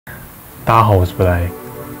大家好，我是不赖，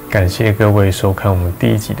感谢各位收看我们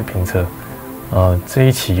第1集的评测。这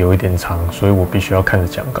一期有一点长，所以我必须要看着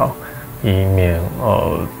讲稿，以免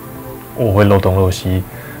我会漏东漏西。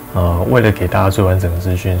为了给大家最完整的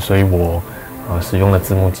资讯，所以我使用了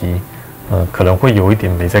字幕机，可能会有一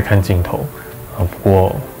点没在看镜头，不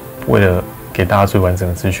过为了给大家最完整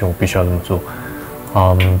的资讯，我必须要这么做。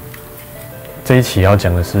这一期要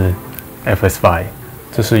讲的是 FS5，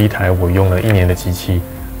 这是一台我用了1年的机器。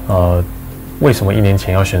为什么1年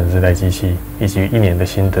前要选择这台机器，以及1年的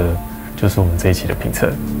心得，就是我们这一期的评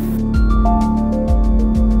测。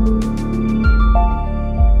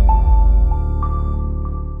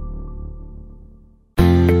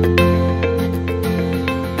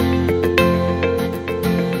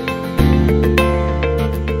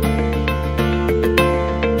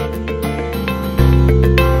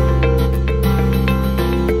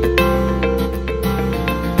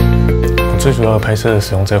最主要的拍摄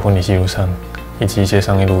使用在婚礼记录上，以及一些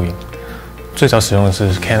商业录影。最早使用的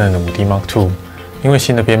是 Canon 的5D Mark II， 因为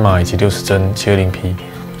新的编码以及60帧 720p，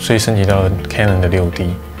 所以升级到了 Canon 的6D。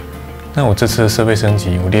那我这次的设备升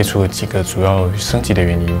级，我列出了几个主要升级的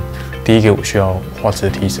原因。第一个，我需要画质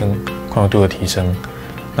的提升、宽容度的提升。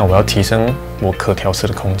那我要提升我可调色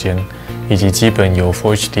的空间，以及基本有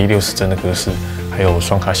Full HD 60帧的格式，还有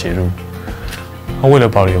双卡写入。那为了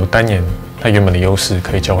保留单眼它原本的优势，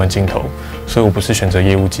可以交换镜头，所以我不是选择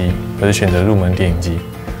业务机，而是选择入门电影机。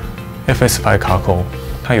FS5 卡口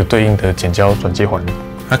它有对应的减焦转接环，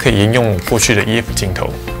它可以沿用过去的 EF 镜头，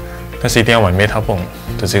但是一定要买 Metabone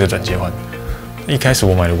的这个转接环。一开始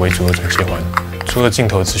我买了为主的转接环，除了镜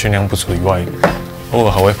头资讯量不足以外，偶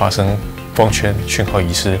尔还会发生光圈讯号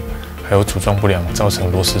遗失，还有组装不良造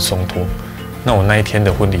成螺丝松脱。那我那一天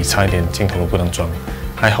的婚礼差一点镜头都不能装，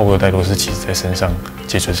还好我有带螺丝起子在身上，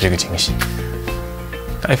解决这个惊喜。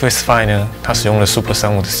那 FS5 呢？它使用了 Super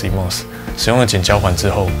 35的 CMOS， 使用了减焦环之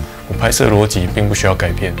后，我拍摄逻辑并不需要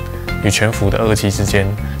改变，与全幅的2机之间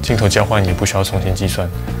镜头交换也不需要重新计算。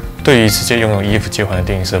对于直接拥有 EF 接环的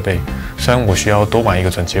电影设备，虽然我需要多买一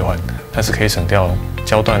个转接环，但是可以省掉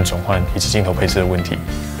焦段转换以及镜头配置的问题。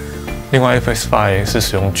另外 ，FS5 是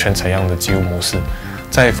使用全采样的记录模式，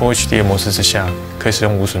在 Full HD 的模式之下，可以使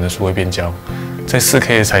用无损的数位变焦；在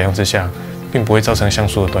 4K 的采样之下，并不会造成像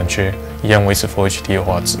素的短缺，一样维持 Full HD 的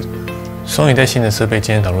画质。Sony 在新的设备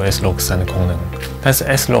今天导入 S-Log3 的功能，但是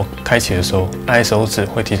S-Log 开启的时候 ，ISO 值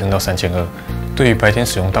会提升到3200，对于白天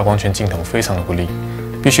使用大光圈镜头非常的不利，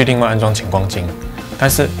必须另外安装减光镜。但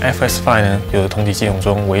是 FS5 呢，有的同体系统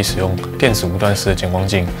中唯一使用电子无段式的减光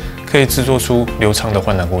镜，可以制作出流畅的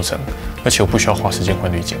换挡过程，而且我不需要花时间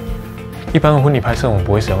换滤镜。一般的婚礼拍摄我们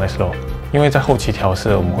不会使用 S-Log， 因为在后期调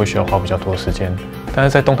色我们会需要花比较多的时间。但是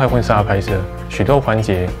在动态婚纱的拍摄，许多环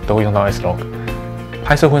节都会用到 S-Log。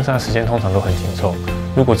拍摄婚纱的时间通常都很紧凑，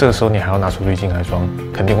如果这个时候你还要拿出滤镜来装，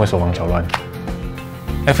肯定会手忙脚乱。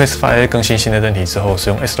FS5 更新新的韧体之后，使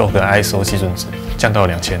用 S-Log 的 ISO 基准值降到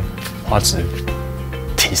2000，画质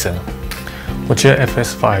提升。我觉得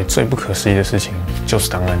FS5 最不可思议的事情就是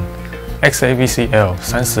档案。XAVCL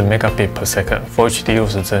 30 Mbps Full HD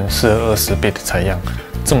 60帧420 bit 采样。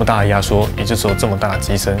这么大的压缩，也就只有这么大的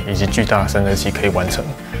机身以及巨大的散热器可以完成。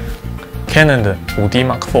Canon 的5D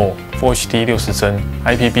Mark IV Full HD 60帧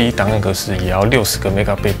IPB 档案格式也要60个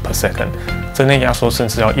Mbps， 帧内压缩甚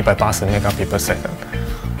至要180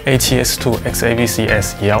 Mbps。A7S2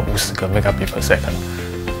 XAVCS 也要50个 Mbps。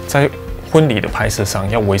在婚礼的拍摄上，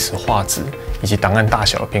要维持画质以及档案大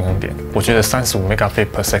小的平衡点，我觉得35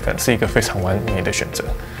 Mbps 是一个非常完美的选择。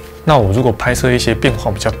那我如果拍摄一些变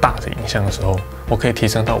化比较大的影像的时候，我可以提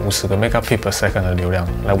升到50个 Mbps 的流量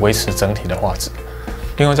来维持整体的画质。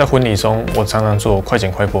另外，在婚礼中，我常常做快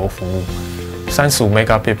剪快播服务，35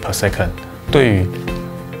 Mbps 对于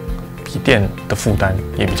笔电的负担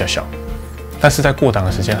也比较小，但是在过档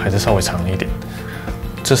的时间还是稍微长了一点。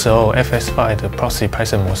这时候 FS5 的 Proxy 拍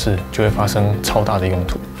摄模式就会发生超大的用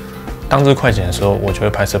途。当日快剪的时候，我就会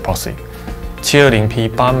拍摄 Proxy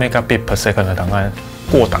 720p 8 Mbps 的档案。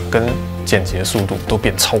过档跟剪辑的速度都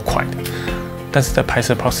变超快的，但是在拍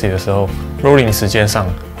摄 Proxy 的时候 ，rolling 时间上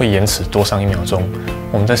会延迟多上1秒钟，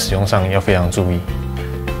我们在使用上要非常注意。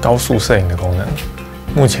高速摄影的功能，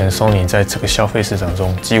目前 Sony 在这个消费市场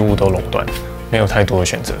中几乎都垄断，没有太多的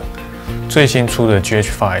选择。最新出的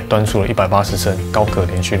GH5 端出了180帧高可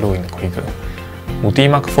连续录影的规格，5D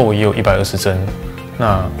Mark IV 也有120帧，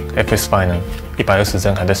那 FS5 呢？120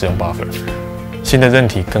帧还在使用 buffer。新的韧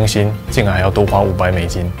体更新，竟然还要多花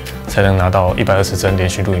$500才能拿到120帧连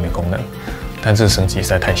续录影的功能，但这个升级实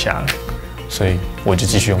在太瞎了，所以我就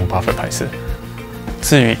继续用 buffer 拍摄。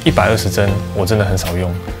至于120帧，我真的很少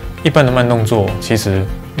用，一般的慢动作其实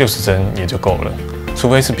60帧也就够了，除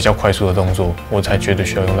非是比较快速的动作，我才觉得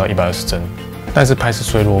需要用到120帧。但是拍摄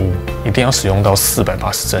碎落物一定要使用到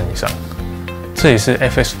480帧以上，这也是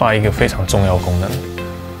FS5 一个非常重要的功能。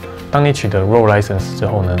当你取得 RAW license 之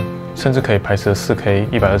后呢，甚至可以拍摄 4K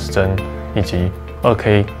 120帧以及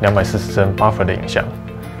 2K 240帧 buffer 的影像。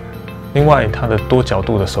另外，它的多角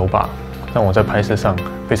度的手把让我在拍摄上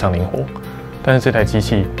非常灵活，但是这台机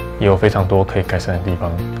器也有非常多可以改善的地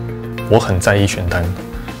方。我很在意选单，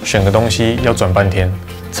选个东西要转半天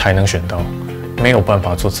才能选到，没有办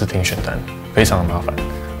法做自定选单，非常的麻烦。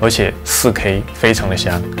而且 4K 非常的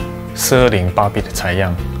瞎，420 8bit 采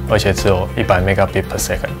样，而且只有100 megabit per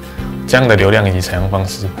second， 这样的流量以及采样方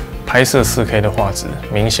式，拍摄 4K 的画质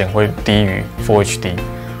明显会低于 Full HD。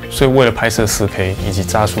所以为了拍摄 4K 以及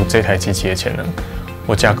炸出这台机器的潜能，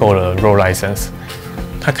我加购了 RAW license。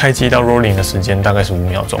它开机到 rolling 的时间大概是5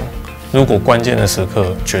秒钟，如果关键的时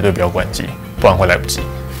刻绝对不要关机，不然会来不及。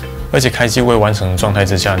而且开机未完成的状态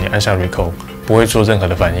之下，你按下 recall 不会做任何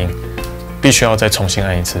的反应，必须要再重新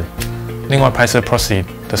按一次。另外，拍摄 proceed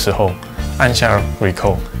的时候，按下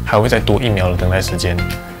recall 还会再多1秒的等待时间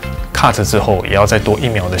 ，cut 之后也要再多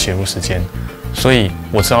1秒的写入时间。所以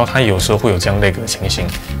我知道它有时候会有这样类的情形，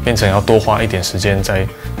变成要多花一点时间在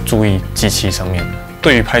注意机器上面，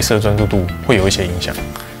对于拍摄专注度会有一些影响。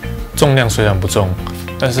重量虽然不重，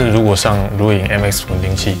但是如果上如影 MX 稳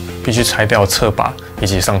定器，必须拆掉侧把以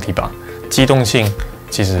及上提把，机动性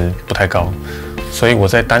其实不太高。所以我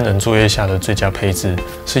在单人作业下的最佳配置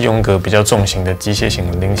是用一个比较重型的机械型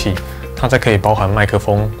稳定器，它在可以包含麦克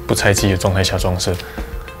风不拆机的状态下装设。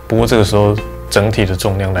不过这个时候整体的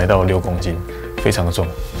重量来到6公斤。非常的重。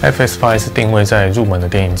FS5 是定位在入门的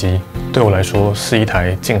电影机，对我来说是一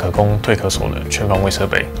台进可攻退可守的全方位设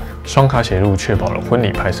备。双卡写入确保了婚礼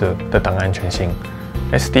拍摄的档案全新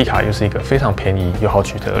 ，SD 卡又是一个非常便宜又好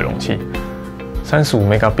取得的容器。35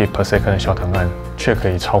 megabit per second 的小档案却可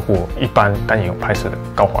以超过一般单眼拍摄的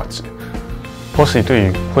高画质。POSI 对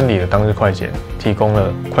于婚礼的当日快剪提供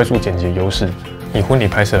了快速剪辑的优势。以婚礼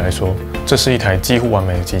拍摄来说，这是一台几乎完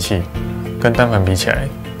美的机器，跟单反比起来，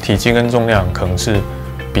体积跟重量可能是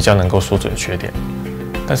比较能够说准的缺点，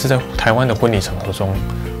但是在台湾的婚礼场合中，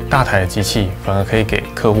大台的机器反而可以给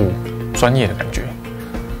客户专业的感觉。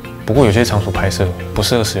不过有些场所拍摄不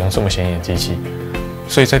适合使用这么显眼的机器，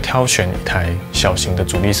所以在挑选一台小型的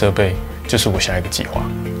主力设备就是我下一个计划。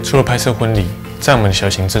除了拍摄婚礼，在我们的小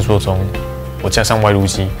型制作中，我加上外录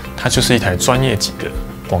机，它就是一台专业级的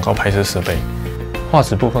广告拍摄设备。画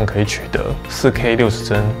质部分可以取得 4K 60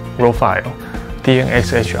帧 RAW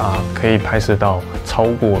file。DNxHR 可以拍摄到超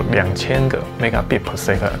过2000个 megabit per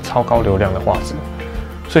second 超高流量的画质，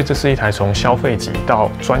所以这是一台从消费级到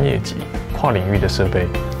专业级跨领域的设备，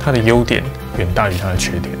它的优点远大于它的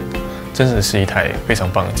缺点，真的是一台非常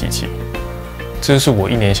棒的机器。这就是我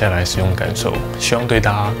1年下来使用的感受，希望对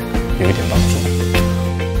大家有一点帮助。